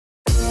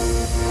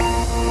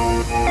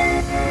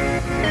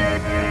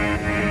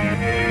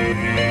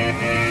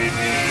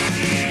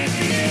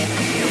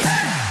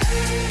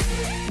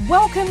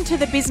Welcome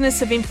to the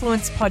Business of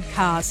Influence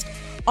podcast.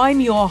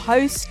 I'm your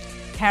host,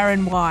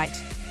 Karen White.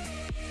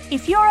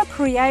 If you're a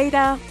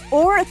creator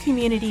or a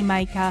community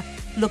maker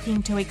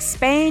looking to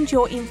expand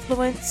your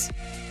influence,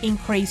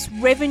 increase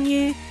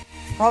revenue,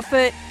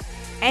 profit,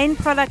 and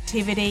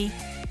productivity,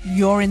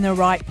 you're in the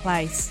right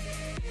place.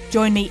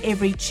 Join me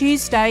every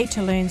Tuesday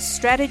to learn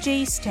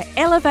strategies to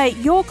elevate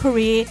your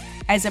career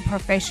as a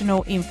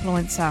professional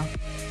influencer.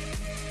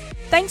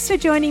 Thanks for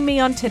joining me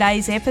on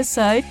today's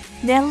episode.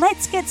 Now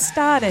let's get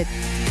started.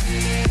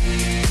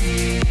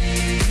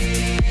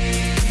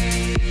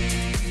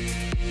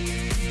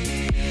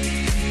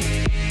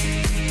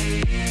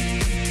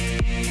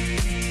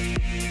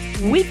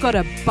 We've got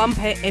a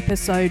bumper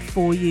episode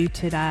for you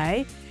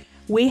today.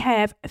 We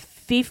have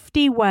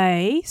 50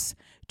 ways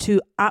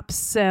to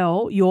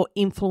upsell your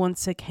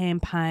influencer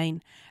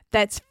campaign.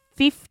 That's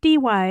 50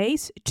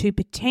 ways to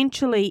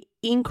potentially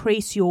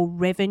increase your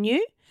revenue.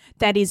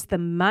 That is the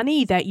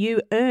money that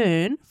you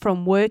earn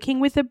from working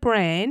with a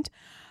brand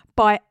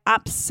by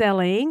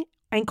upselling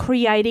and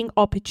creating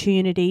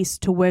opportunities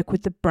to work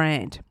with the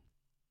brand.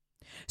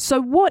 So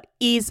what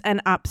is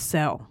an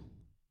upsell?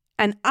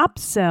 An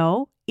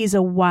upsell is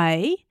a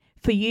way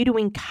for you to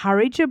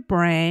encourage a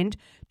brand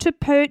to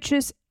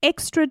purchase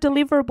extra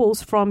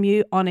deliverables from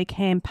you on a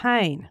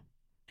campaign.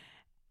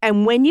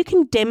 And when you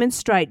can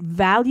demonstrate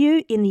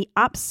value in the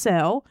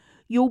upsell,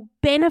 you'll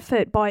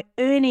benefit by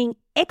earning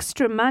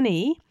extra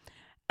money,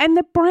 and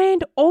the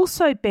brand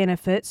also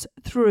benefits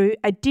through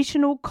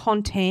additional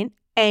content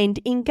and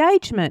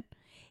engagement.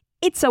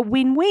 It's a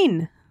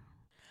win-win.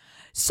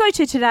 So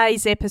to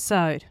today's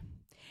episode.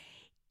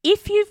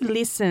 If you've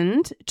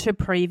listened to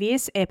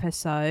previous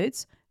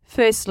episodes,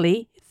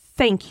 firstly,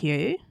 thank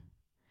you.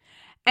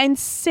 And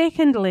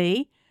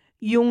secondly,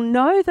 you'll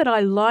know that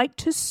I like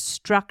to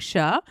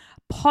structure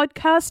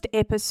podcast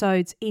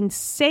episodes in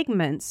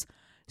segments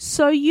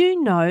so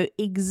you know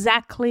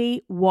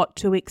exactly what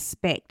to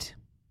expect.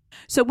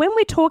 So when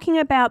we're talking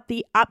about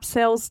the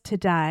upsells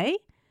today,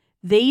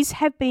 these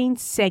have been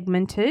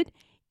segmented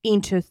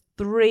into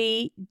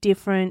 3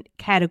 different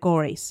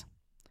categories.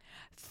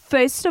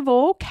 First of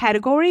all,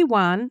 category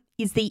 1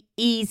 is the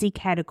easy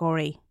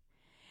category.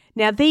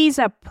 Now, these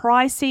are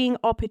pricing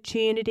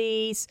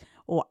opportunities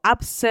or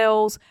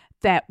upsells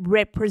that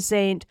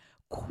represent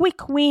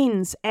quick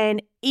wins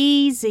and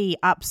easy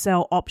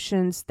upsell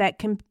options that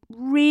can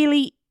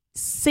really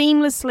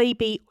seamlessly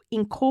be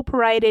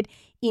incorporated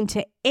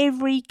into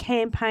every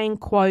campaign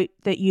quote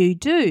that you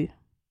do.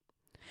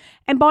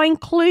 And by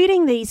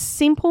including these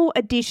simple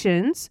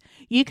additions,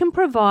 you can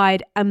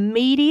provide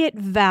immediate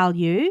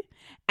value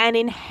and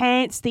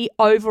enhance the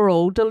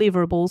overall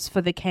deliverables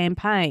for the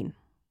campaign.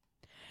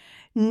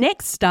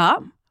 Next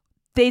up,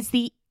 there's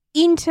the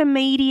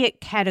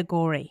intermediate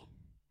category.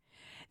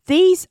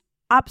 These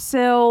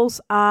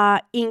upsells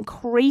are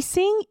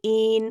increasing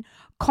in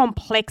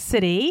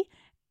complexity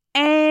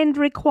and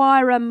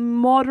require a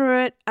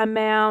moderate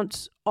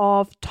amount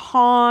of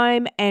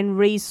time and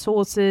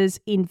resources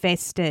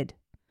invested.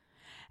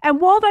 And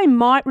while they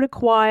might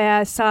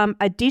require some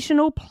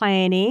additional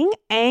planning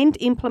and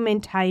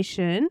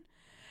implementation,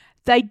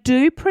 they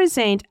do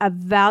present a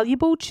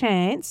valuable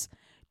chance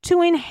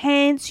to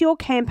enhance your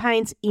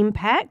campaign's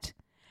impact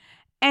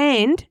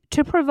and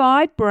to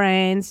provide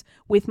brands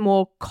with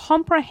more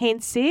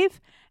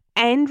comprehensive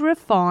and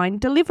refined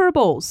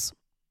deliverables.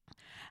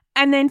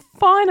 And then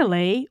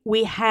finally,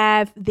 we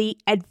have the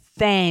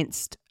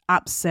advanced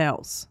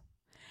upsells.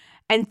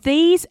 And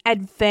these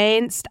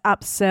advanced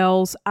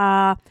upsells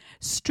are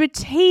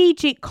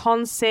strategic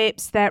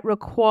concepts that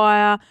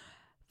require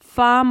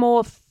far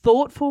more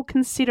thoughtful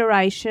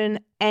consideration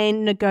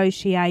and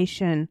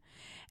negotiation.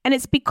 And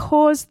it's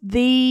because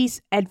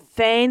these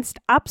advanced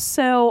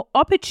upsell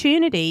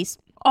opportunities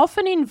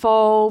often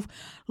involve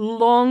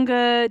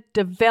longer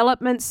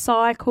development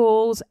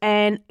cycles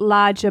and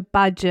larger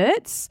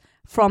budgets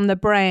from the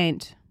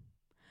brand.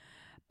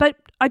 But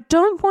I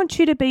don't want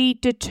you to be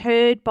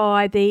deterred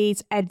by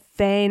these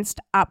advanced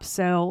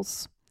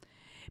upsells,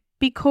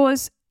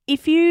 because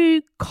if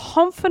you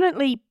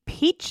confidently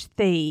pitch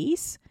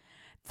these,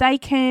 they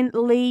can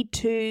lead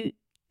to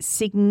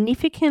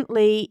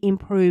significantly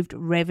improved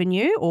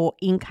revenue or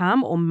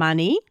income or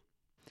money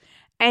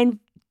and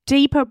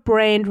deeper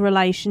brand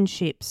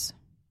relationships.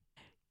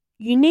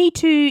 You need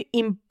to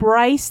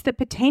embrace the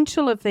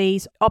potential of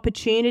these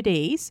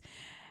opportunities.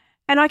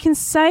 And I can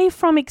say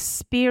from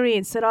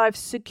experience that I've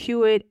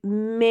secured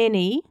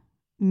many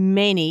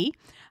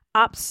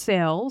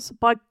upsells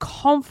by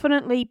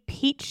confidently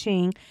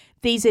pitching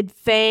these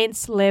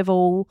advanced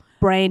level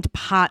brand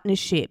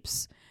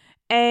partnerships.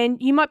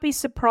 And you might be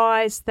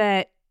surprised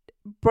that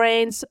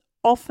brands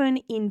often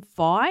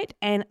invite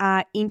and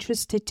are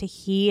interested to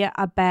hear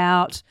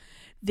about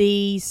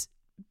these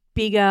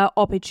bigger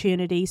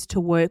opportunities to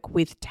work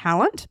with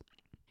talent.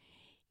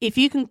 If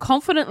you can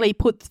confidently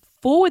put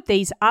forward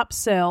these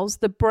upsells,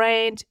 the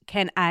brand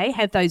can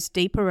have those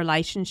deeper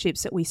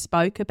relationships that we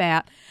spoke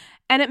about,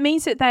 and it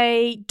means that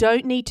they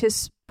don't need to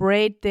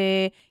spread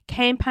their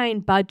campaign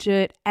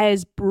budget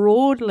as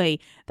broadly.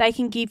 They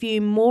can give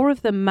you more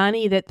of the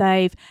money that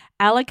they've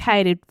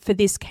allocated for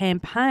this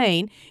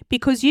campaign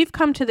because you've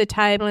come to the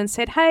table and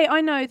said, hey, I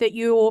know that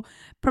you're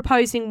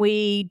proposing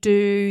we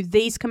do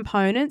these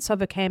components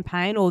of a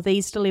campaign or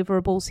these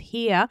deliverables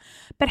here,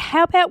 but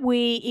how about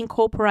we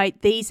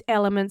incorporate these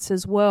elements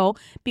as well,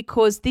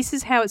 because this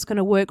is how it's going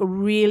to work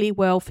really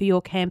well for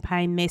your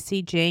campaign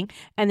messaging,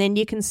 and then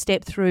you can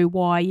step through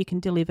why you can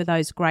deliver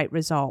those great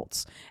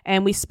results.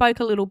 And we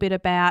spoke a little bit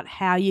about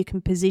how you can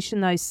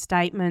position those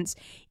statements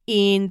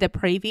in the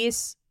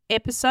previous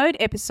episode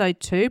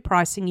 2,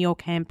 pricing your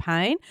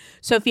campaign.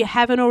 So if you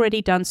haven't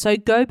already done so,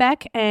 go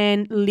back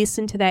and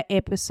listen to that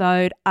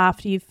episode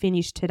after you've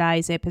finished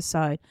today's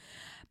episode.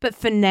 But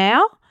for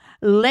now,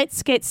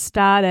 let's get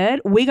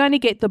started. We're going to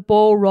get the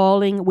ball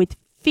rolling with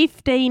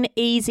 15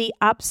 easy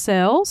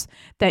upsells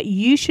that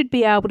you should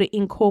be able to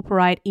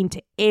incorporate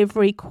into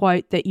every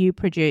quote that you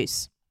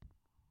produce.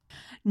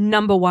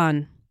 Number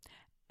 1,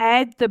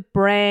 add the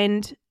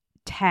brand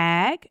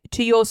tag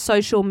to your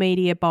social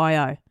media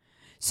bio.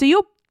 So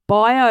your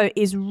bio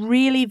is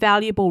really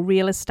valuable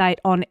real estate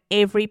on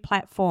every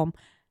platform.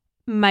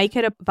 Make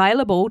it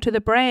available to the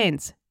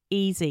brands.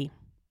 Easy.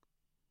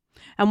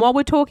 And while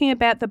we're talking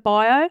about the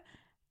bio,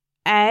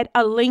 add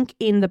a link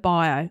in the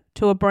bio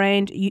to a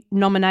brand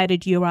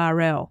nominated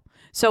URL.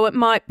 So it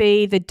might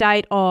be the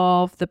date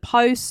of the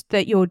post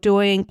that you're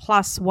doing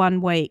plus 1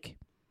 week.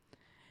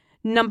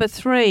 Number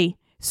 3,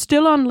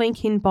 still on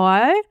link in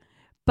bio,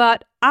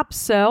 but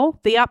upsell,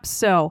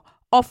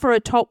 offer a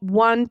top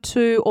 1,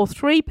 2, or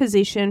 3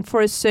 position for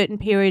a certain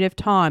period of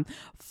time.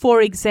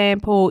 For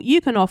example,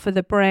 you can offer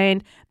the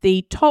brand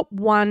the top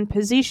 1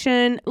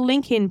 position,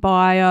 link in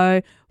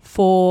bio,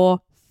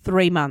 for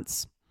 3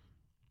 months.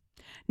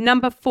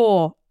 Number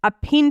 4, a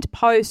pinned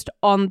post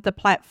on the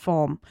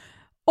platform.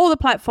 All the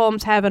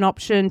platforms have an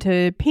option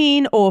to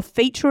pin or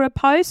feature a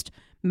post.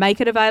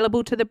 Make it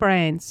available to the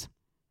brands.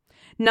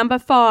 Number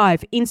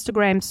 5,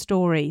 Instagram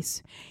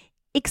stories.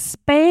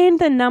 Expand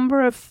the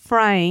number of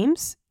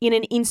frames in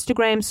an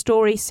Instagram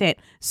story set.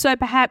 So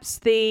perhaps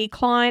the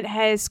client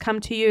has come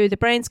to you, the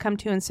brand's come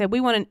to you and said, we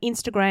want an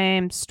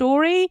Instagram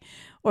story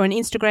or an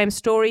Instagram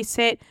story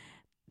set,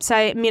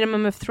 say a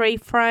minimum of 3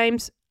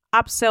 frames,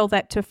 upsell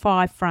that to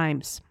 5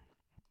 frames.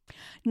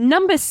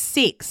 Number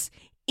 6,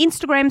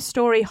 Instagram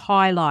story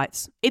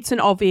highlights. It's an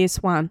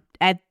obvious one.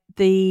 Add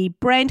the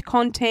brand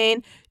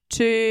content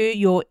to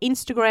your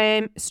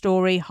Instagram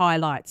story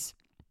highlights.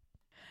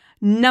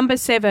 Number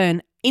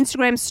 7,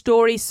 Instagram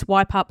story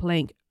swipe up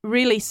link.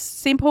 Really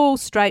simple,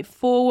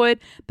 straightforward,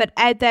 but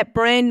add that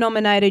brand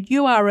nominated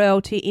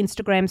URL to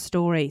Instagram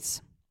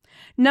stories.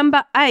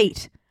 Number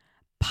 8,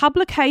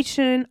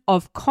 publication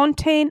of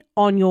content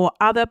on your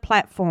other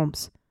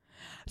platforms.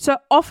 So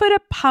offer to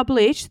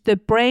publish the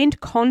brand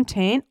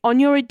content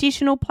on your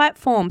additional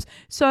platforms.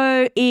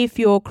 So if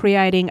you're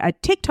creating a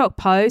TikTok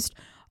post,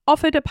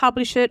 offer to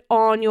publish it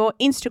on your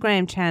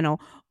Instagram channel,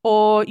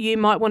 or you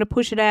might want to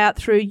push it out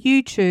through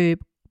YouTube.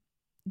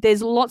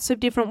 There's lots of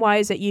different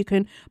ways that you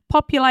can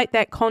populate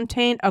that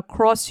content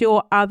across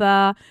your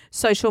other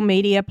social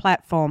media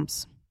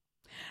platforms.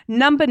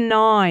 Number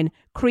 9,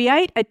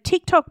 create a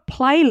TikTok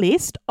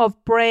playlist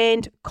of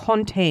brand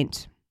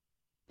content.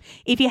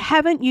 If you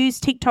haven't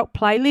used TikTok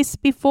playlists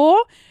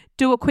before,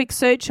 do a quick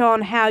search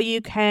on how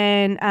you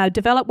can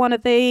develop one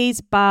of these,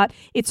 but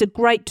it's a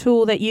great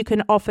tool that you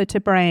can offer to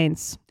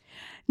brands.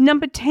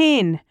 Number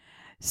 10,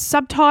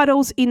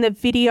 subtitles in the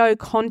video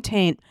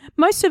content.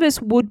 Most of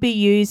us would be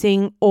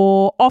using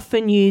or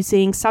often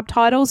using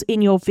subtitles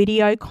in your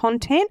video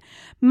content.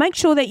 Make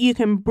sure that you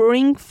can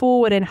bring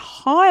forward and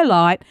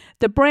highlight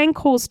the brand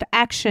calls to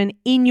action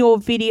in your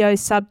video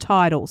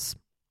subtitles.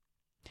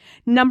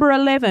 Number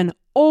 11,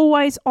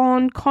 always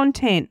on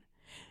content.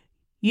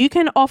 You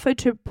can offer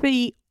to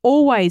be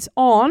always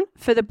on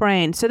for the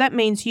brand. So that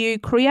means you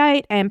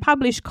create and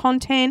publish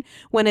content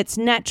when it's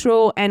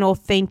natural and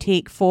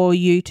authentic for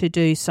you to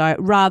do so,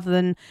 rather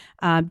than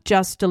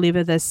just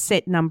deliver the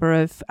set number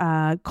of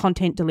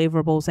content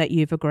deliverables that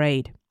you've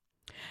agreed.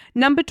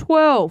 Number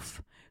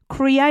 12,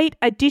 create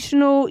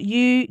additional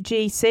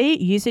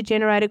UGC,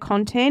 user-generated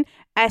content,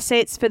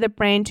 assets for the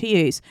brand to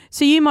use.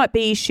 So you might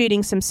be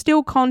shooting some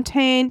still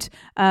content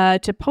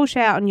to push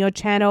out on your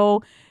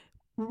channel.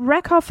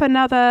 Rack off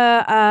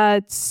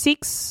another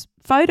 6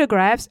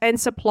 photographs and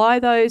supply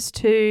those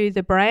to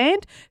the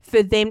brand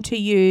for them to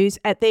use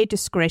at their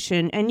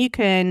discretion, and you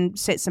can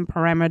set some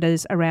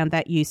parameters around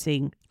that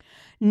using.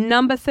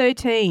 Number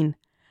 13,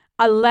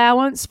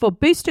 allowance for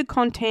boosted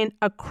content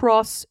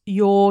across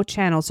your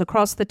channels,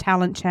 across the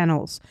talent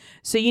channels.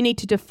 So you need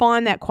to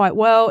define that quite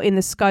well in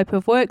the scope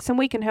of works, and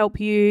we can help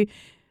you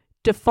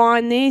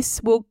define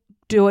this. We'll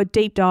do a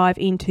deep dive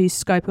into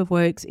scope of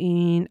works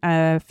in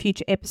a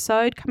future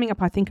episode coming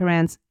up, I think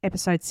around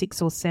episode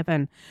 6 or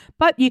 7.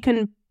 But you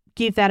can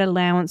give that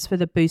allowance for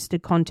the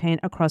boosted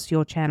content across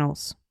your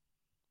channels.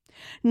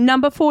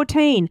 Number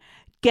 14,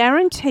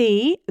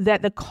 guarantee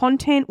that the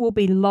content will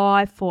be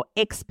live for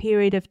X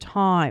period of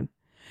time.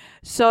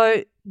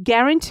 So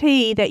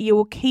Guarantee that you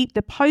will keep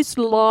the post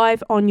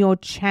live on your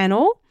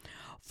channel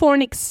for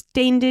an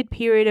extended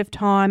period of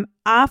time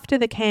after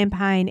the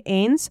campaign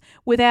ends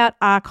without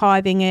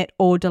archiving it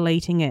or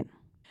deleting it.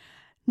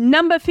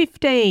 Number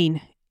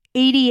 15,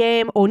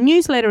 EDM or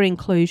newsletter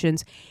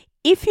inclusions.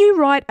 If you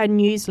write a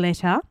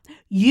newsletter,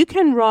 you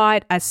can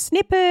write a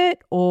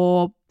snippet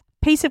or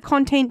piece of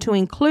content to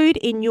include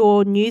in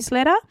your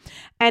newsletter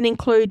and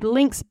include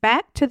links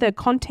back to the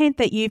content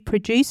that you've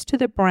produced to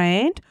the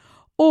brand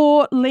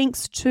or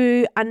links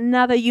to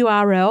another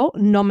URL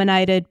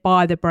nominated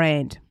by the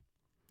brand.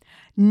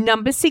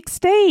 Number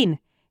 16,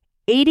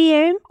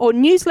 EDM or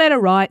newsletter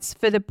rights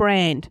for the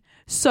brand.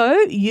 So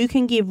you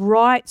can give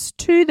rights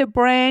to the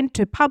brand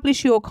to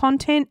publish your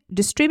content,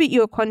 distribute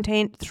your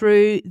content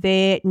through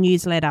their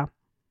newsletter.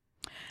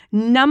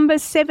 Number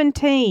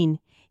 17,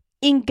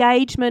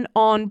 engagement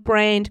on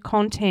brand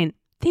content.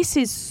 This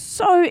is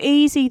so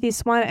easy,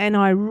 this one, and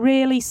I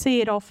rarely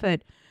see it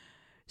offered.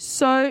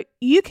 So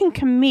you can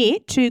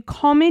commit to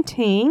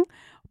commenting,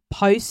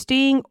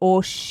 posting,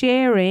 or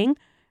sharing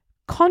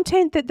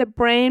content that the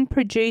brand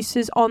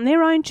produces on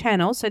their own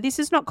channel. So this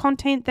is not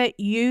content that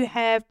you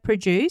have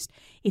produced.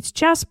 It's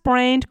just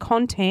brand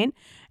content,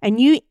 and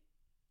you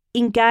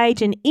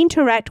engage and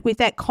interact with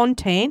that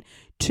content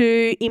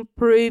to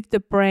improve the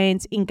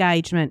brand's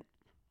engagement.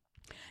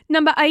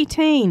 Number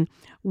 18,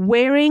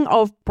 wearing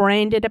of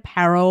branded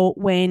apparel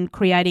when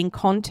creating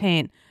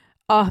content.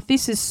 Oh,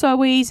 this is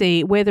so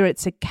easy. Whether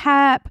it's a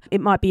cap,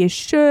 it might be a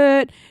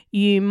shirt,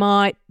 you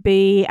might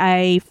be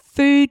a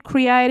food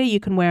creator, you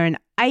can wear an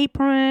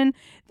apron.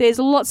 There's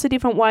lots of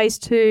different ways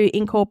to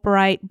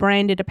incorporate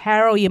branded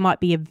apparel. You might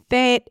be a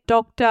vet,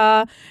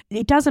 doctor.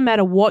 It doesn't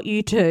matter what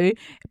you do.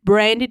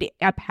 Branded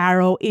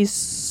apparel is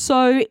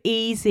so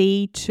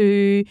easy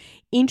to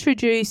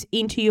introduce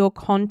into your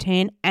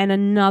content and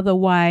another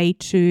way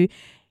to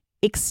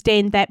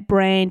extend that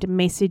brand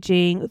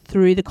messaging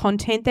through the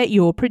content that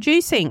you're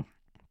producing.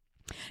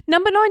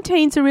 Number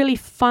 19 is a really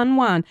fun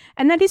one,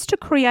 and that is to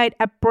create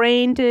a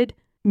branded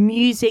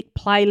music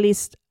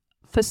playlist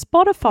for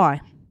Spotify.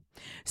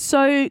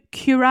 So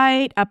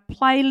curate a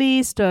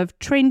playlist of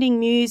trending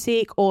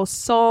music or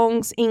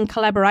songs in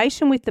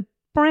collaboration with the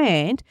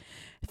brand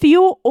for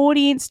your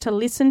audience to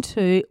listen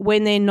to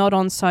when they're not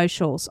on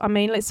socials. I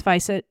mean, let's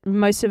face it,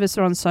 most of us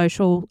are on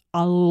social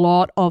a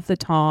lot of the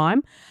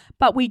time,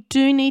 but we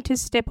do need to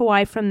step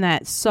away from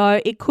that.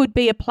 So it could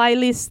be a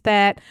playlist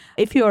that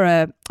if you're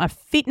a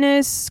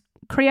fitness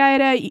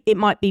creator, it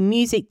might be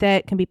music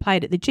that can be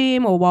played at the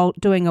gym or while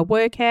doing a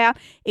workout.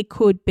 It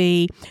could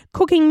be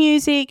cooking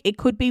music. It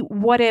could be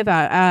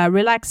whatever,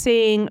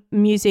 relaxing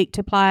music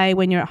to play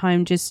when you're at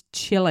home just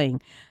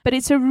chilling. But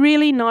it's a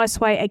really nice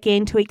way,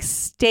 again, to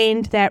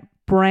extend that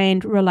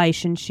brand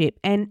relationship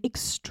and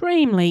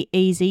extremely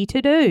easy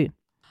to do.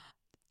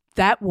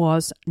 That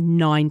was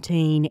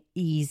 19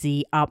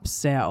 easy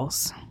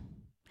upsells.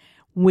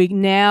 We're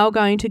now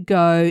going to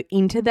go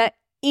into the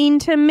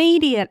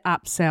intermediate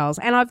upsells,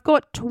 and I've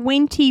got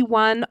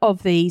 21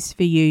 of these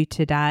for you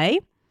today.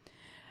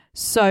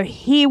 So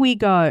here we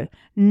go.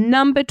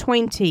 Number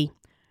 20,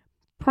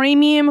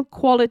 premium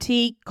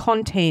quality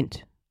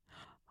content.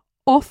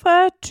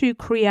 Offer to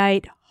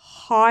create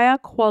higher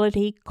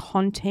quality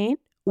content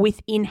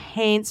with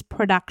enhanced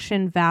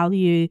production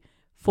value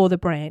for the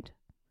brand.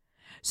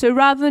 So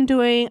rather than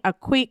doing a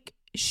quick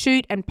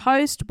shoot and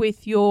post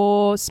with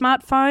your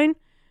smartphone,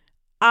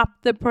 up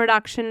the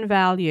production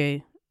value.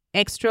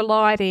 Extra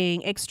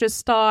lighting, extra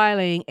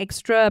styling,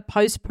 extra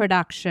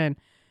post-production.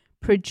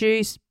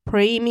 Produce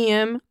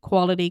premium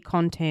quality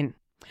content.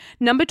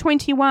 Number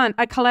 21,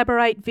 a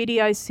collaborate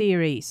video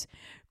series.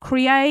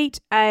 Create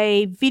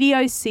a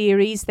video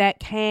series that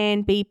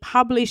can be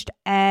published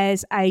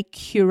as a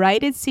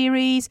curated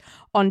series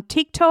on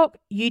TikTok,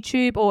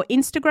 YouTube, or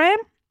Instagram.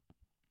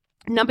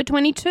 Number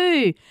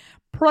 22,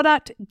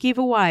 product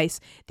giveaways.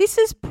 This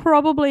is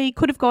probably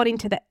could have got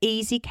into the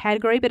easy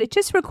category, but it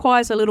just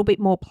requires a little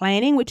bit more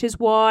planning, which is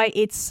why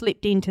it's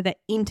slipped into the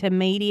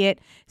intermediate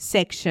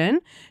section.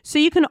 So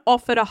you can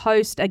offer to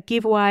host a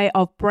giveaway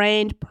of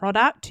brand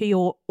product to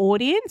your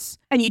audience,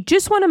 and you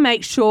just want to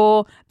make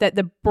sure that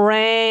the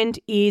brand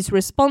is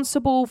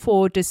responsible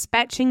for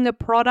dispatching the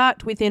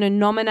product within a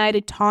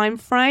nominated time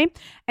frame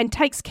and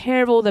takes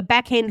care of all the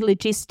back-end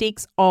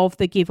logistics of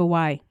the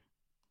giveaway.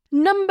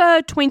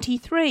 Number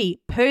 23,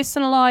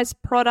 personalised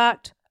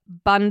product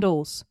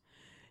bundles.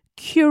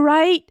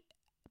 Curate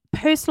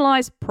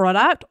personalised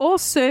product or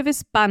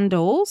service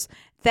bundles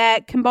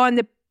that combine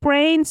the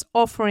brand's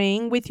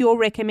offering with your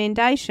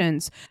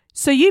recommendations.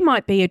 So you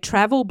might be a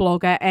travel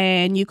blogger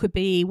and you could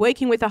be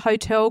working with a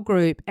hotel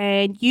group,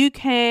 and you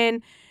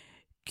can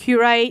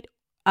curate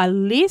a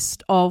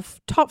list of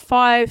top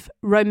 5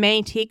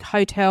 romantic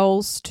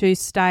hotels to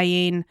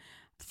stay in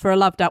for a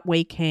loved up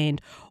weekend.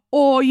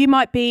 Or you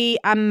might be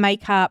a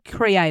makeup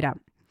creator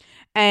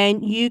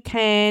and you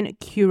can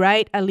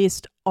curate a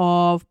list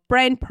of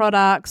brand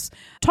products,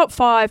 top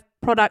 5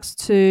 products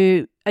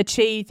to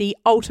achieve the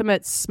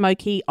ultimate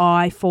smoky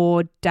eye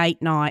for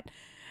date night.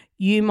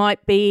 You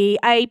might be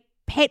a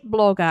pet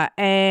blogger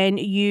and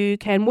you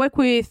can work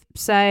with,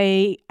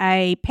 say,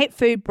 a pet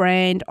food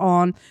brand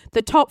on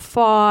the top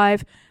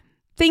 5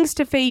 things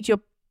to feed your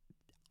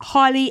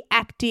highly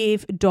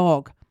active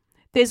dog.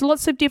 There's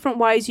lots of different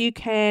ways you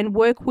can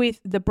work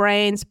with the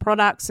brand's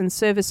products and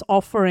service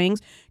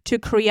offerings to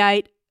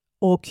create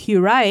or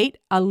curate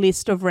a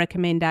list of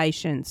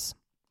recommendations.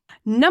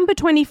 Number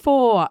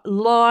 24,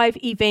 live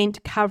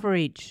event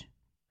coverage.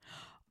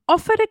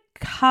 Offer to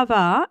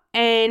cover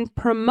and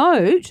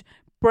promote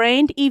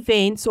brand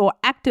events or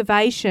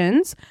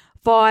activations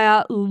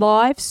via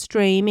live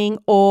streaming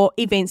or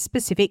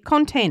event-specific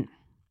content.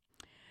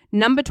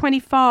 Number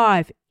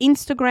 25,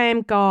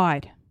 Instagram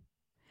guide.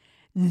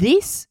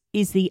 This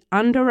is the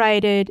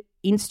underrated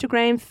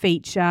Instagram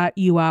feature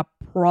you are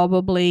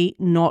probably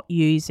not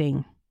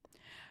using.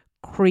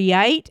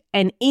 Create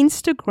an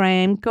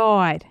Instagram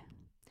guide.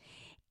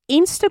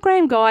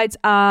 Instagram guides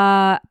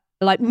are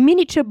like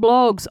miniature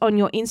blogs on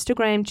your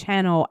Instagram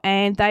channel,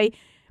 and they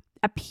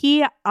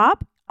appear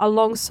up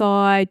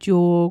alongside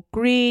your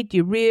grid,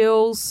 your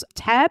reels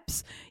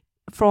tabs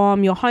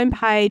from your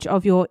homepage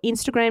of your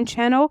Instagram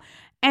channel,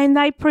 and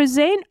they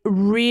present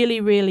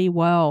really, really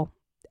well,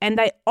 and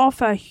they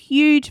offer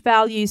huge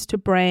values to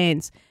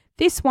brands.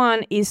 This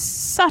one is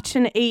such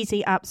an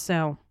easy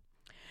upsell.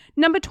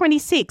 Number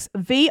 26,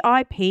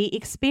 VIP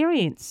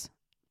experience.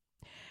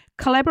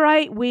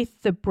 Collaborate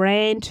with the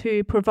brand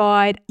to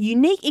provide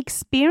unique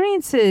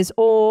experiences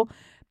or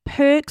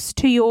perks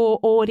to your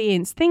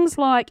audience. Things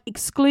like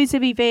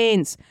exclusive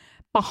events,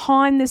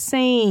 behind the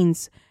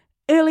scenes,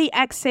 early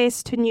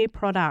access to new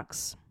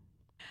products.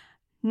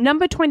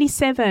 Number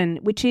 27,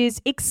 which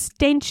is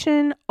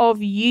extension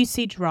of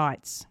usage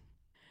rights.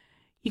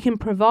 You can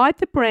provide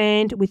the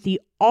brand with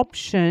the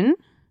option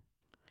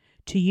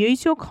to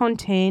use your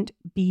content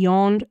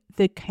beyond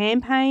the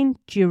campaign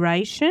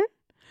duration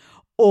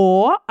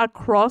or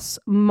across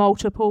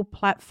multiple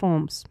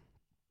platforms.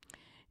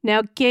 Now,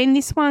 again,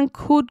 this one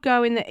could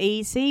go in the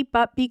easy,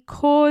 but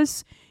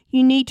because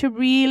you need to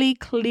really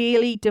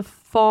clearly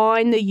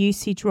define the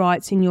usage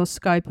rights in your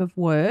scope of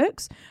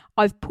works,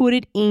 I've put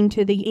it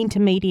into the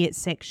intermediate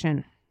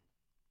section.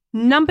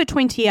 Number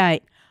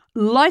 28,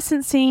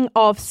 licensing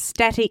of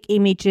static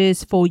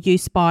images for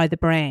use by the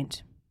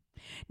brand.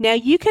 Now,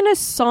 you can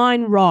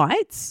assign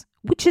rights,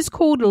 which is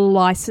called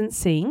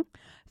licensing,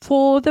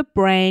 for the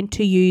brand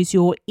to use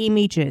your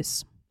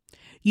images.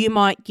 You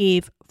might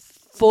give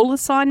full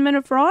assignment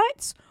of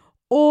rights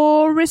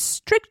or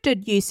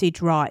restricted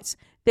usage rights.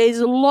 There's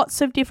lots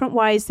of different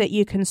ways that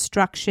you can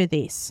structure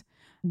this.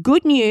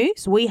 Good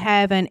news, we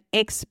have an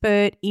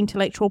expert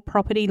intellectual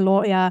property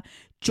lawyer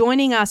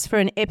joining us for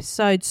an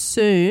episode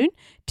soon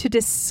to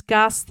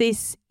discuss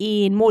this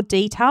in more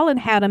detail and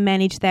how to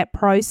manage that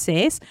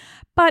process.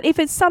 But if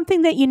it's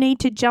something that you need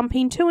to jump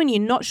into and you're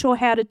not sure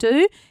how to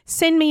do,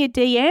 send me a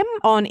DM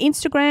on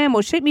Instagram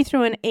or shoot me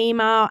through an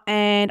email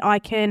and I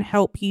can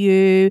help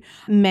you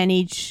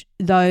manage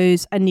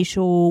those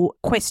initial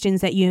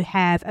questions that you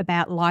have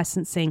about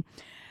licensing.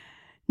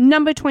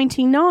 Number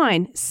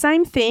 29,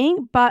 same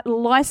thing, but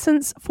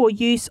license for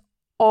use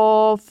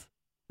of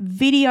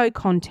video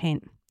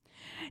content.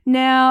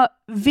 Now,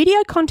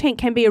 video content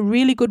can be a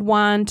really good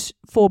one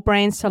for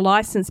brands to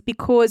license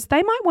because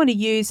they might want to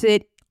use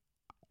it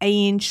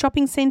in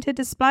shopping centre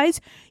displays.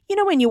 You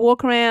know, when you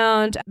walk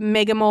around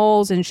mega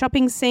malls and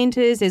shopping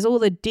centres, there's all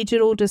the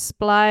digital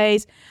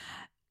displays.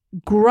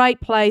 Great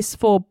place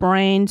for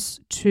brands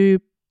to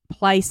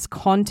place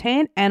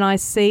content, and I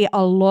see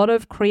a lot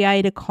of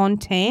creator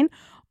content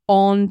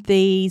on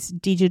these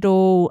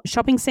digital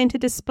shopping centre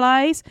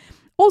displays.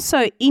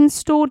 Also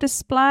in-store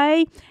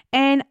display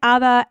and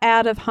other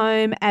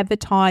out-of-home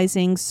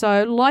advertising.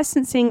 So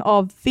licensing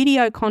of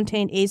video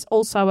content is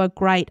also a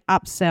great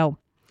upsell.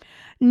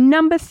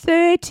 Number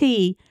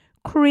 30,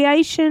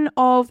 creation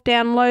of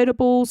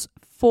downloadables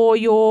for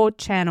your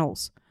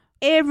channels.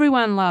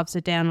 Everyone loves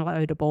a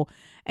downloadable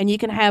and you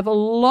can have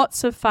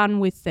lots of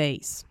fun with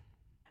these.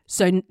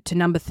 So to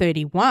number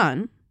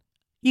 31,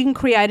 you can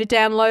create a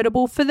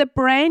downloadable for the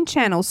brand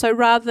channel. So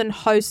rather than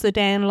host the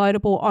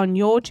downloadable on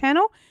your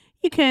channel,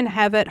 you can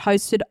have it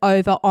hosted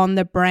over on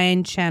the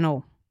brand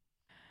channel.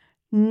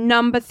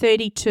 Number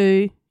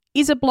 32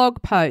 is a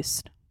blog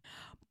post.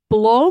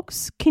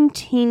 Blogs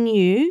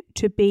continue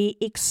to be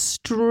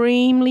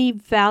extremely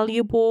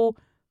valuable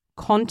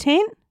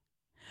content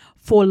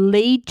for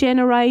lead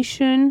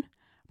generation,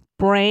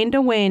 brand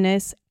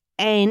awareness,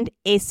 and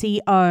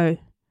SEO.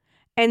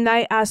 And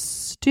they are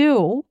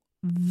still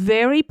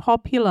very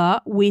popular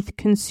with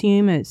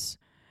consumers.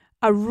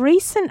 A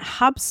recent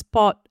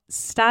HubSpot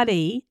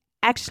study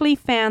actually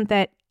found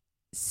that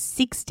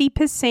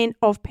 60%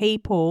 of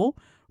people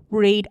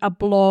read a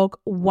blog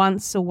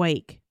once a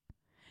week.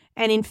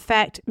 And in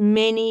fact,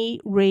 many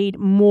read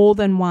more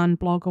than one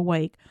blog a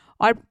week.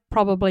 I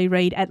probably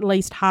read at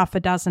least half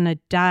a dozen a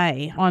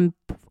day. I'm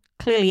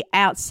clearly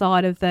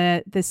outside of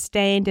the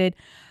standard,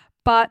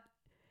 but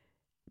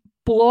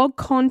blog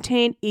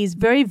content is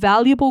very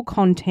valuable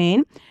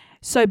content.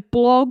 So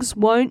blogs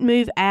won't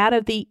move out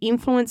of the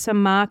influencer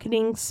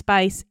marketing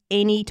space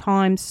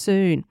anytime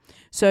soon.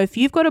 So if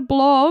you've got a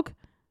blog,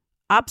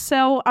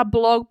 upsell a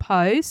blog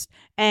post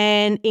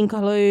and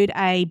include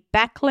a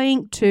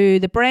backlink to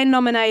the brand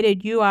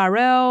nominated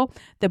URL,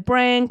 the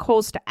brand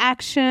calls to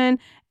action,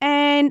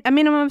 and a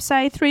minimum of,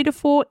 say, 3 to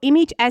 4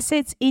 image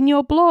assets in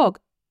your blog.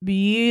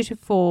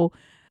 Beautiful.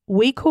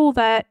 We call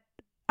that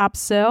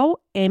upsell,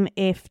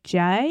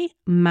 MFJ,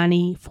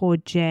 money for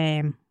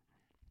jam.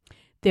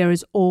 There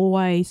is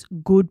always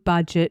good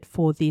budget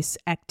for this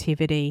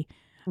activity.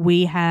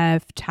 We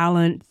have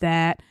talent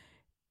that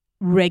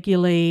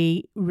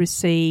regularly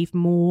receive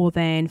more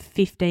than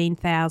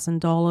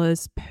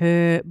 $15,000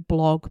 per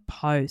blog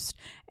post.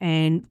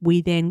 And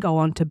we then go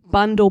on to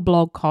bundle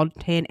blog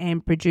content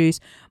and produce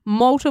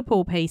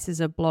multiple pieces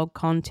of blog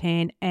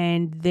content.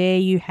 And there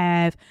you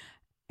have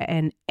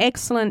an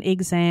excellent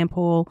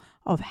example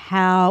of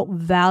how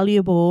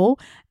valuable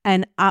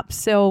an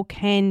upsell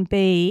can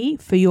be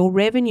for your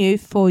revenue,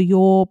 for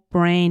your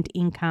brand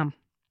income.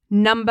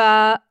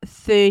 Number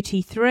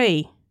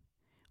 33.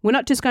 We're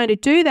not just going to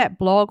do that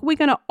blog, we're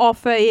going to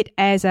offer it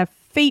as a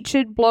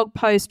featured blog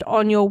post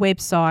on your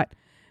website.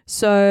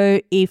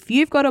 So if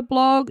you've got a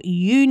blog,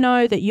 you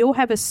know that you'll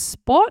have a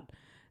spot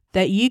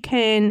that you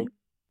can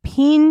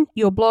pin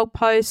your blog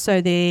post so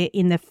they're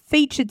in the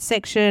featured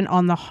section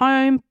on the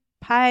home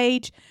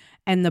page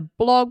and the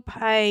blog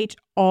page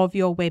of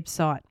your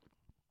website.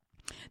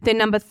 Then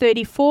number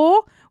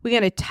 34, we're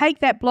going to take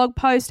that blog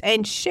post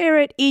and share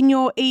it in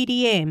your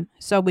EDM.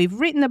 So we've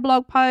written the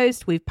blog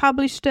post, we've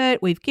published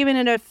it, we've given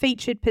it a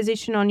featured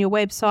position on your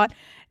website.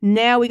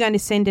 Now we're going to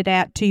send it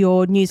out to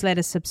your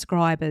newsletter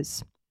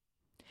subscribers.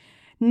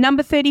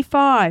 Number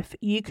 35,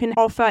 you can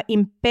offer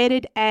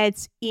embedded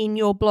ads in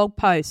your blog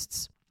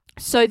posts.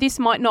 So this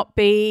might not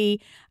be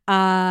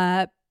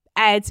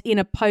ads in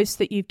a post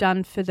that you've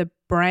done for the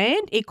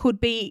brand. It could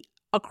be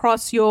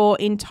across your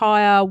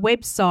entire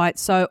website.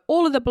 So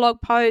all of the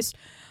blog posts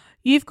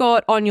you've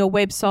got on your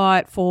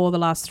website for the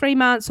last 3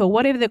 months or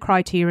whatever the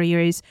criteria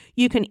is,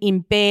 you can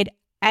embed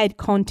ad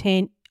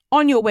content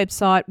on your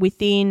website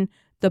within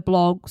the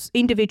blogs,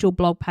 individual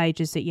blog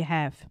pages that you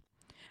have.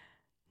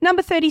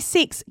 Number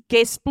 36,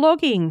 guest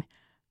blogging.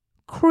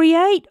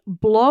 Create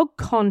blog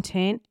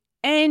content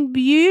and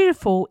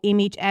beautiful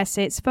image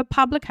assets for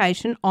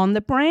publication on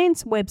the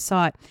brand's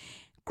website.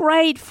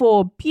 Great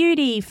for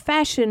beauty,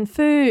 fashion,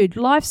 food,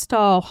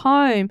 lifestyle,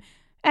 home,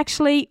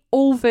 actually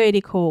all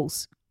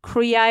verticals.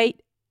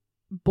 Create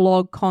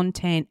blog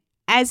content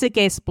as a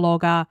guest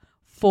blogger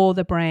for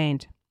the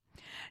brand.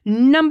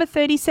 Number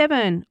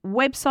 37,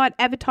 website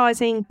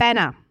advertising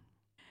banner.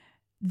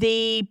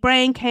 The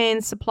brand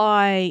can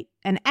supply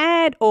an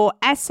ad or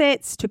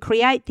assets to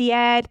create the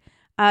ad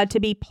to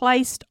be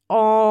placed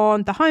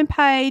on the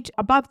homepage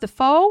above the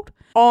fold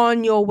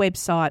on your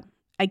website.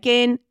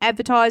 Again,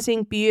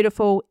 advertising,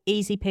 beautiful,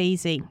 easy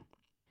peasy.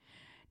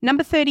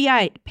 Number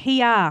 38,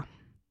 PR.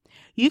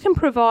 You can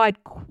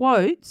provide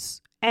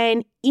quotes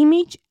and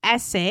image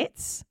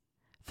assets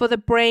for the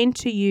brand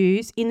to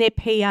use in their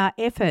PR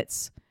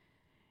efforts.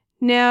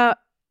 Now,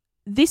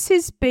 this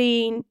has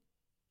been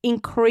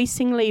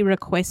increasingly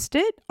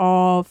requested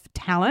of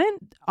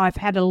talent. I've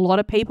had a lot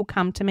of people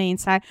come to me and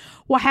say,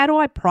 well, how do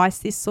I price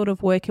this sort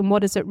of work and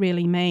what does it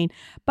really mean?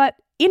 But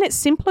in its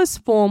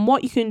simplest form,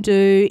 what you can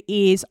do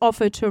is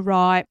offer to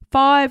write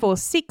 5 or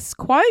 6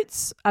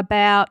 quotes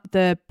about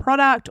the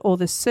product or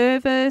the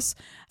service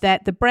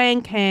that the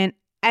brand can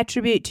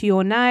attribute to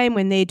your name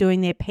when they're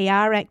doing their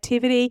PR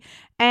activity,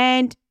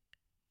 and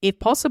if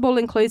possible,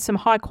 include some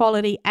high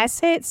quality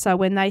assets. So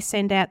when they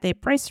send out their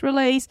press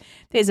release,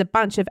 there's a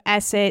bunch of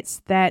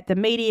assets that the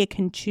media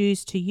can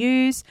choose to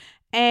use,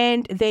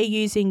 and they're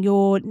using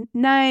your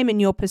name and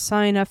your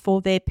persona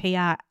for their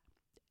PR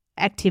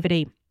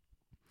activity.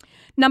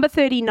 Number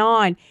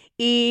 39,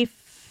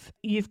 if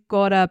you've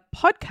got a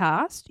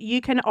podcast,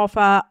 you can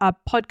offer a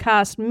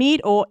podcast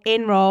mid or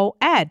end roll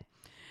ad.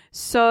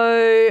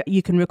 So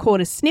you can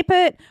record a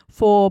snippet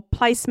for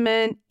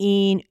placement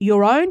in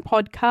your own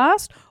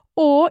podcast,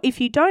 or if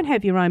you don't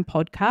have your own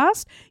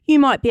podcast, you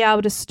might be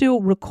able to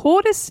still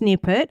record a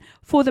snippet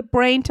for the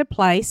brand to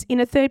place in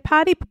a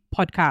third-party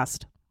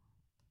podcast.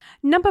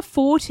 Number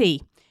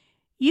 40,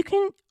 you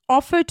can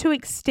offer to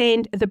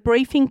extend the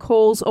briefing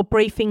calls or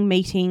briefing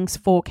meetings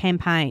for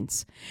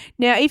campaigns.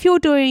 Now, if you're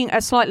doing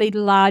a slightly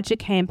larger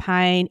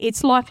campaign,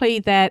 it's likely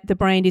that the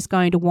brand is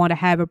going to want to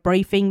have a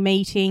briefing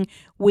meeting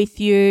with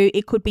you.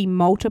 It could be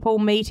multiple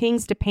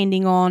meetings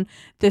depending on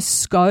the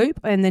scope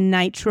and the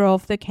nature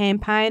of the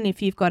campaign.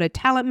 If you've got a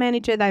talent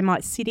manager, they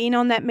might sit in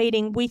on that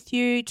meeting with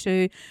you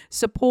to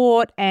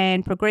support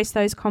and progress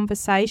those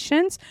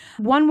conversations.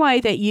 One way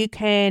that you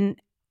can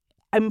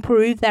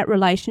improve that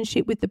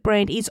relationship with the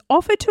brand is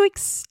offer to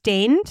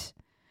extend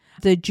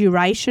the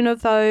duration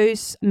of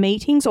those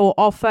meetings, or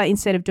offer,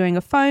 instead of doing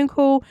a phone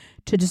call,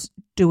 to just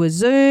do a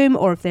Zoom,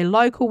 or if they're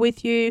local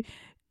with you,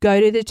 go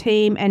to the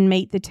team and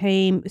meet the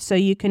team so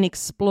you can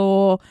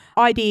explore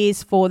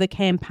ideas for the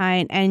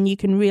campaign and you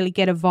can really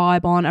get a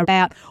vibe on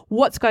about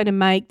what's going to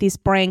make this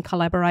brand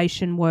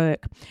collaboration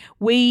work.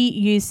 We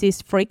use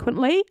this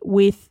frequently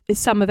with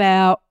some of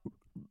our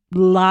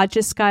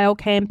larger scale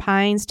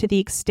campaigns, to the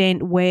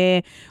extent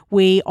where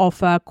we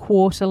offer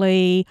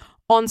quarterly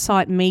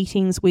on-site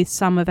meetings with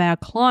some of our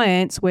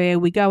clients where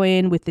we go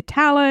in with the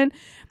talent,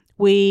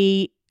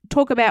 we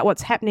talk about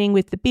what's happening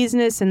with the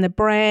business and the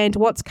brand,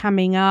 what's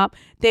coming up,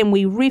 then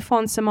we riff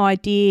on some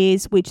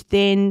ideas which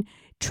then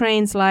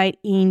translate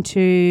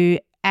into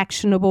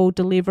actionable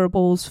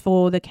deliverables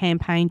for the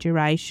campaign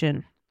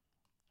duration.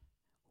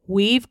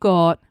 We've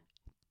got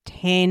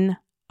 10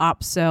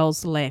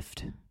 upsells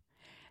left.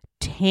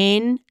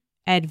 10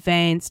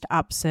 advanced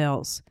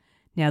upsells.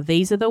 Now,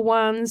 these are the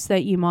ones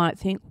that you might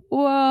think,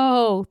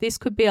 whoa, this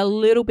could be a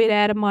little bit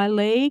out of my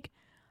league,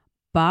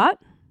 but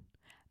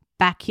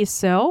back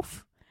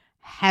yourself,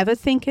 have a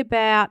think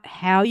about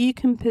how you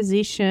can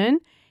position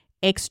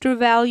extra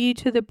value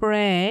to the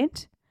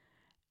brand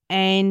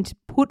and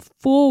put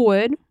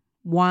forward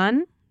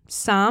one,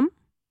 some,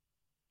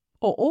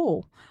 or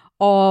all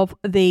of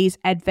these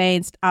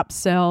advanced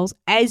upsells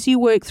as you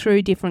work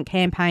through different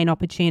campaign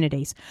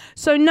opportunities.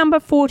 So number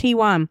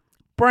 41,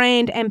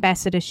 brand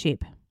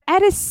ambassadorship.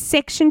 Add a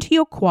section to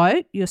your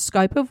quote, your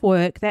scope of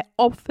work, that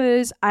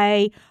offers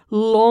a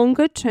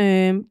longer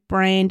term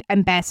brand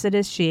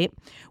ambassadorship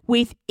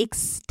with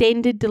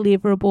extended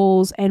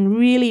deliverables and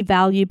really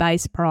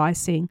value-based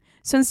pricing.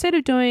 So instead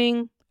of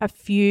doing a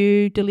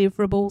few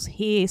deliverables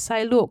here,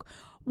 say, look,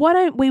 why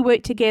don't we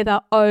work together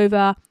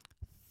over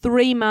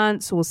 3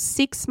 months or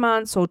 6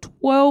 months or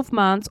 12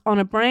 months on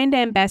a brand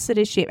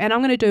ambassadorship, and I'm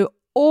going to do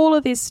all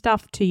of this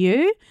stuff to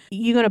you.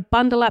 You're going to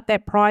bundle up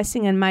that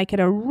pricing and make it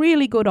a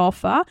really good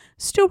offer,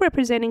 still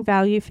representing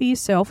value for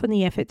yourself and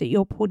the effort that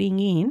you're putting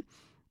in.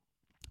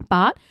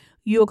 But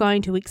you're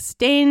going to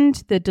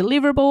extend the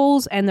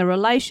deliverables and the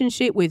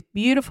relationship with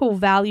beautiful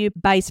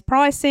value-based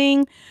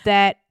pricing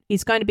that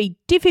is going to be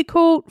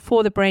difficult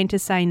for the brand to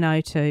say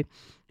no to.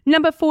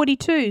 Number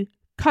 42,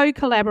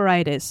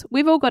 co-collaborators.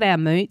 We've all got our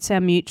moots, our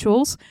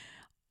mutuals.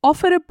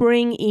 Offer to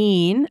bring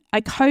in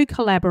a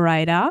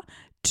co-collaborator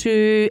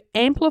to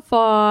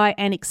amplify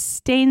and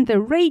extend the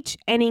reach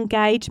and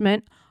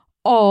engagement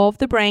of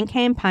the brand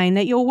campaign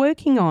that you're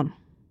working on.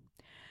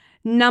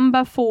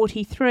 Number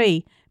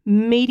 43,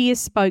 media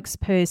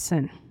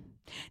spokesperson.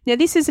 Now,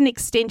 this is an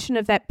extension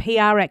of that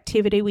PR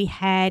activity we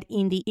had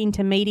in the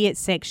intermediate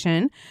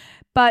section,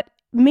 but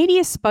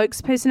media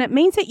spokesperson, it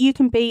means that you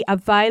can be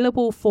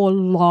available for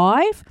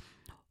live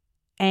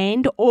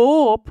and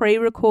or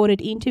pre-recorded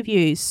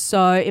interviews.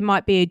 So it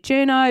might be a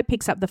journo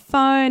picks up the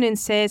phone and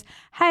says,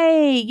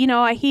 hey,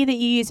 I hear that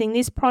you're using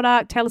this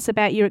product. Tell us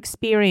about your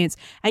experience.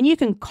 And you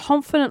can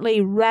confidently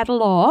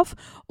rattle off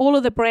all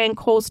of the brand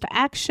calls to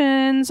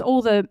actions,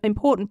 all the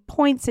important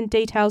points and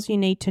details you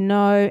need to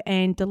know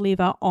and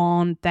deliver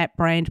on that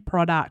brand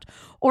product.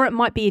 Or it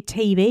might be a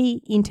TV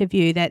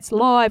interview that's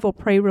live or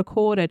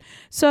pre-recorded.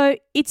 So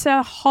it's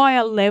a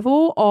higher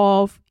level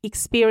of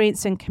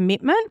experience and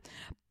commitment,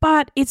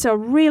 but it's a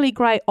really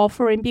great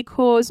offering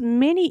because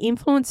many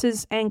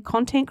influencers and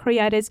content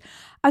creators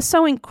are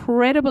so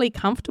incredibly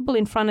comfortable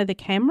in front of the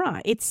camera.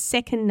 It's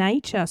second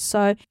nature,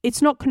 so it's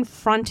not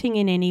confronting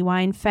in any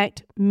way. In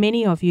fact,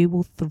 many of you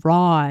will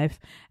thrive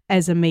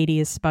as a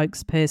media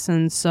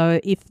spokesperson.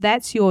 So if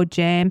that's your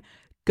jam,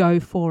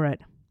 go for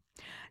it.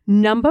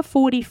 Number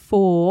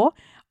 44,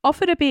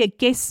 offer to be a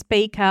guest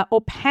speaker or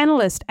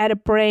panelist at a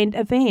brand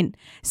event.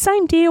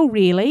 Same deal,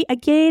 really.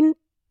 Again,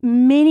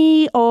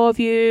 many of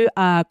you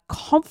are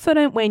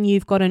confident when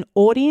you've got an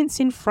audience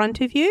in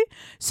front of you.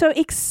 So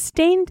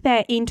extend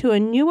that into a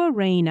new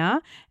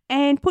arena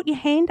and put your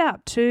hand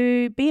up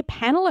to be a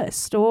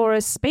panelist or a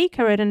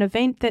speaker at an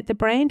event that the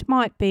brand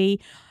might be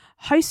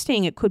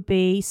hosting. It could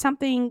be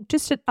something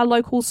just at a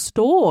local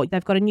store.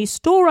 They've got a new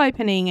store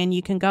opening and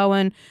you can go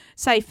and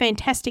say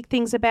fantastic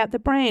things about the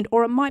brand.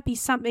 Or it might be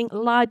something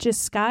larger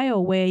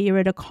scale where you're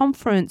at a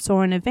conference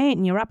or an event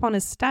and you're up on a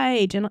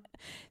stage and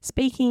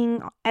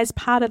speaking as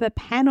part of a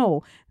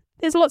panel.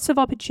 There's lots of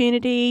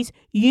opportunities.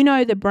 You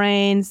know the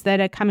brands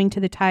that are coming to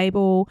the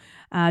table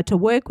to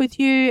work with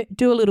you.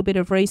 Do a little bit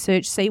of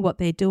research, see what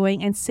they're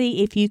doing and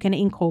see if you can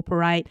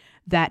incorporate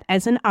that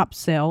as an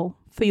upsell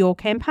for your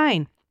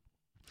campaign.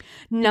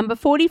 Number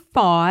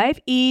 45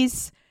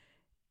 is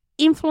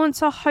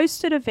influencer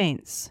hosted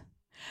events.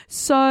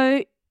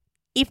 So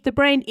if the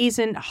brand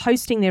isn't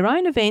hosting their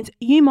own events,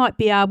 you might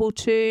be able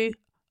to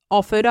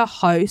offer to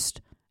host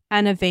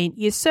an event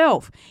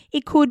yourself.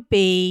 It could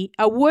be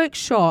a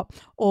workshop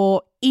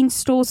or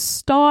in-store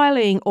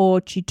styling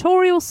or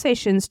tutorial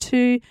sessions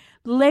to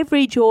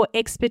leverage your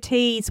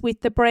expertise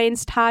with the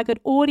brand's target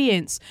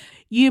audience.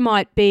 You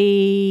might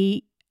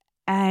be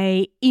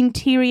an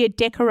interior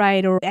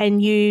decorator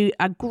and you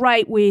are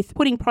great with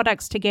putting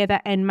products together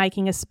and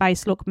making a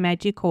space look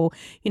magical.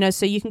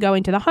 So you can go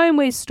into the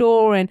homeware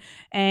store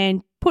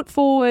and put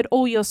forward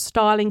all your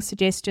styling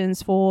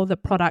suggestions for the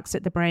products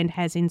that the brand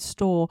has in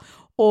store.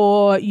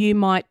 or you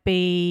might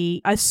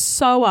be a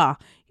sewer.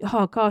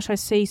 Oh gosh, I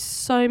see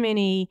so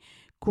many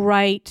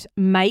great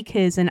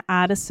makers and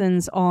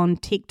artisans on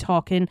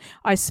TikTok, and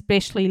I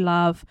especially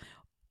love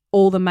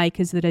all the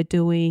makers that are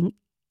doing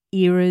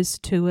eras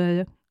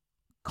to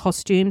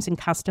costumes and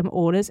custom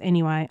orders.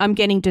 Anyway, I'm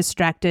getting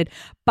distracted,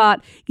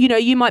 but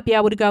you might be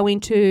able to go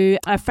into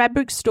a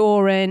fabric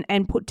store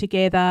and put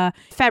together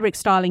fabric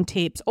styling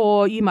tips,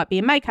 or you might be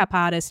a makeup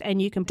artist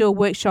and you can do a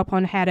workshop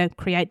on how to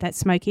create that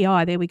smoky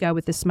eye. There we go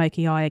with the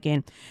smoky eye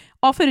again.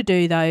 Offer to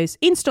do those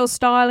in-store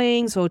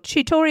stylings or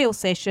tutorial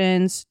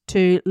sessions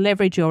to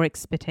leverage your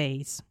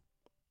expertise.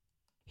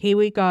 Here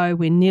we go.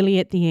 We're nearly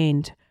at the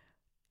end.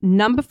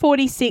 Number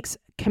 46,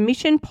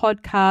 commission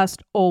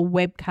podcast or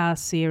webcast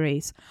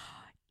series.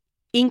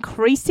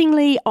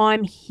 Increasingly,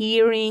 I'm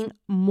hearing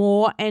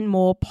more and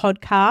more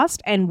podcast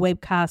and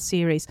webcast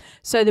series.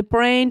 So the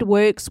brand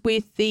works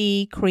with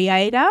the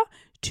creator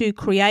to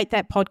create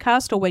that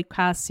podcast or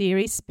webcast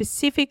series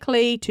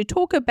specifically to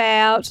talk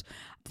about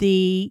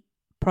the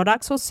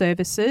products or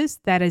services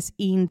that is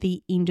in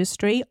the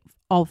industry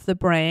of the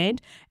brand,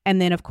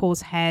 and then, of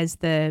course, has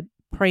the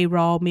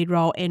pre-roll,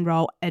 mid-roll,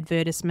 end-roll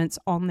advertisements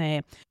on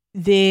there.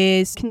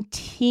 There's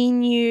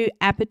continued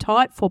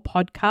appetite for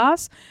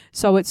podcasts,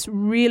 so it's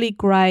really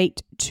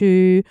great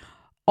to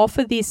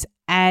offer this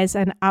as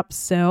an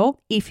upsell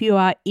if you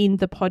are in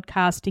the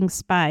podcasting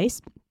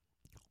space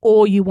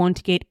or you want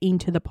to get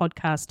into the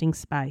podcasting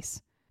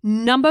space.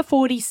 Number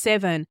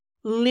 47,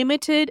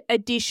 limited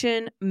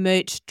edition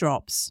merch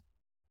drops.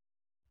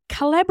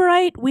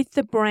 Collaborate with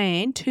the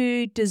brand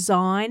to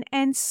design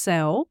and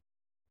sell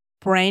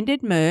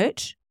branded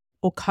merch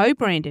or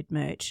co-branded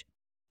merch,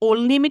 or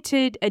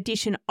limited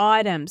edition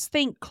items.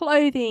 Think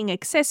clothing,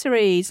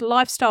 accessories,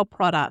 lifestyle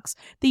products.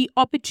 The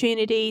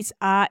opportunities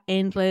are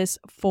endless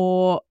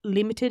for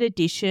limited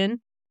edition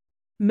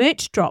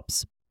merch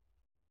drops.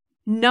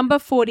 Number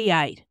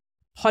 48,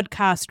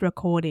 podcast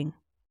recording.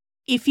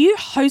 If you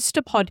host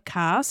a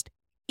podcast,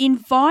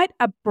 invite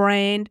a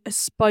brand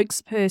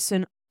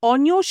spokesperson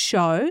on your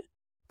show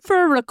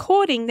for a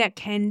recording that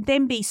can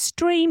then be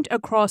streamed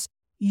across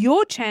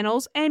your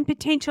channels and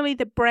potentially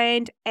the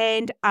brand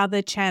and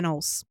other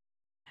channels.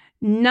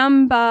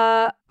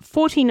 Number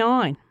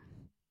 49.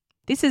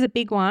 This is a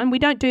big one. We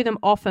don't do them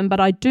often, but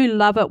I do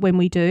love it when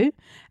we do.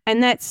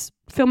 And that's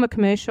film a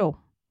commercial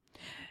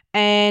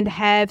and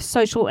have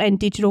social and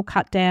digital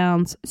cut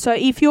downs. So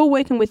if you're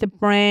working with a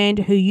brand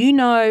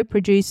who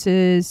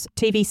produces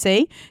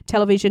TVC,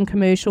 television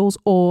commercials,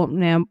 or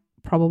now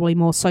probably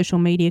more social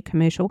media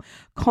commercial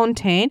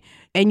content,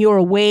 and you're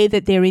aware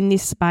that they're in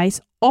this space,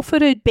 offer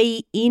to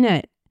be in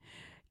it.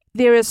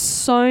 There are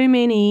so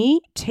many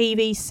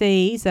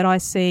TVCs that I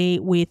see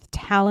with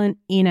talent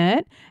in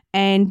it,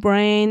 and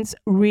brands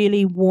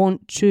really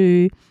want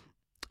to,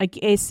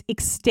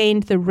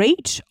 extend the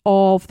reach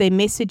of their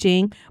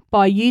messaging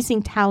by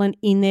using talent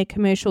in their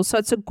commercials. So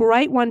it's a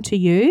great one to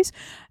use.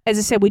 As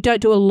I said, we don't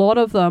do a lot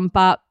of them,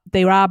 but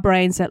there are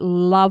brands that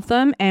love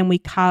them, and we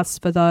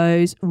cast for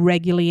those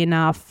regularly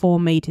enough for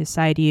me to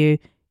say to you,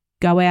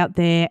 go out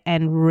there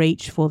and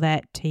reach for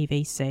that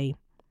TVC.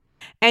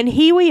 And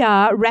here we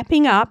are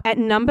wrapping up at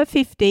number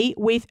 50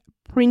 with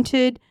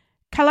printed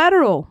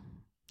collateral.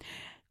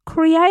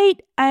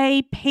 Create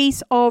a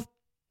piece of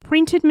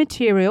printed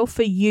material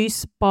for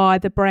use by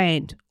the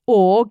brand,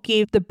 or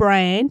give the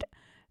brand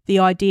the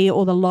idea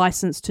or the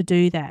license to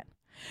do that.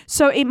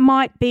 So it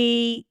might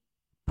be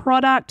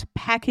product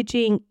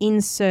packaging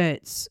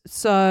inserts.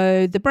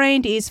 So the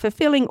brand is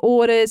fulfilling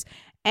orders,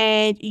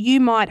 and you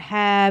might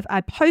have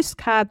a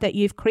postcard that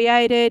you've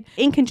created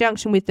in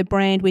conjunction with the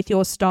brand with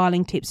your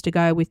styling tips to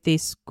go with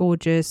this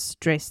gorgeous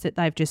dress that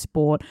they've just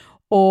bought.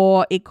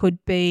 Or it could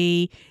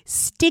be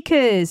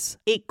stickers.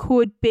 It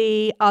could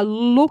be a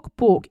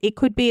lookbook. It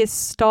could be a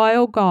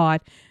style guide.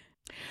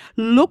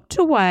 Look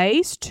to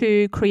ways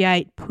to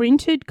create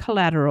printed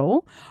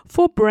collateral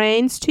for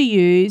brands to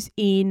use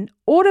in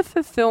order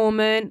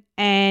fulfillment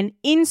and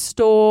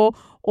in-store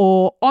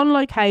or on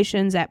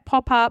locations at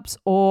pop-ups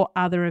or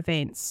other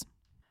events.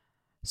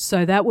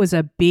 So that was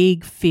a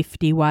big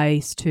 50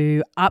 ways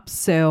to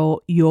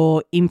upsell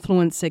your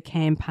influencer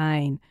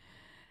campaign.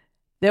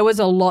 There was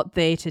a lot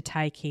there to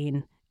take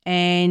in.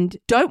 And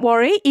don't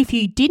worry, if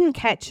you didn't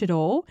catch it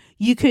all,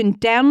 you can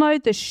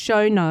download the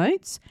show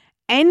notes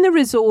and the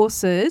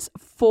resources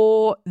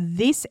for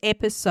this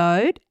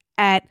episode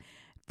at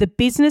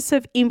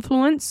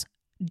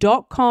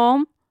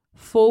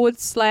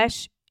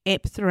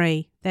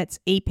thebusinessofinfluence.com/EP3. That's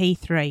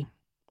EP3.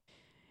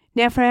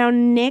 Now for our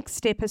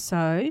next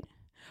episode,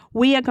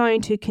 we are going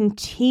to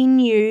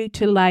continue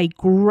to lay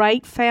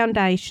great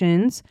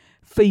foundations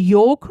for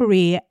your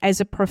career as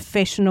a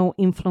professional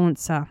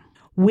influencer.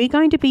 We're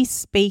going to be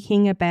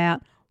speaking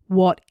about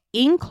what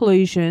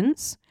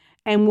inclusions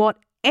and what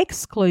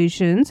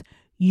exclusions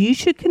you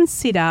should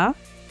consider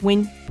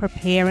when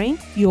preparing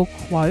your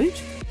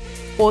quote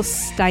or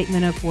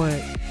statement of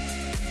work.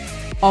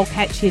 I'll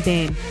catch you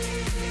then.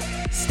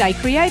 Stay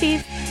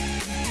creative.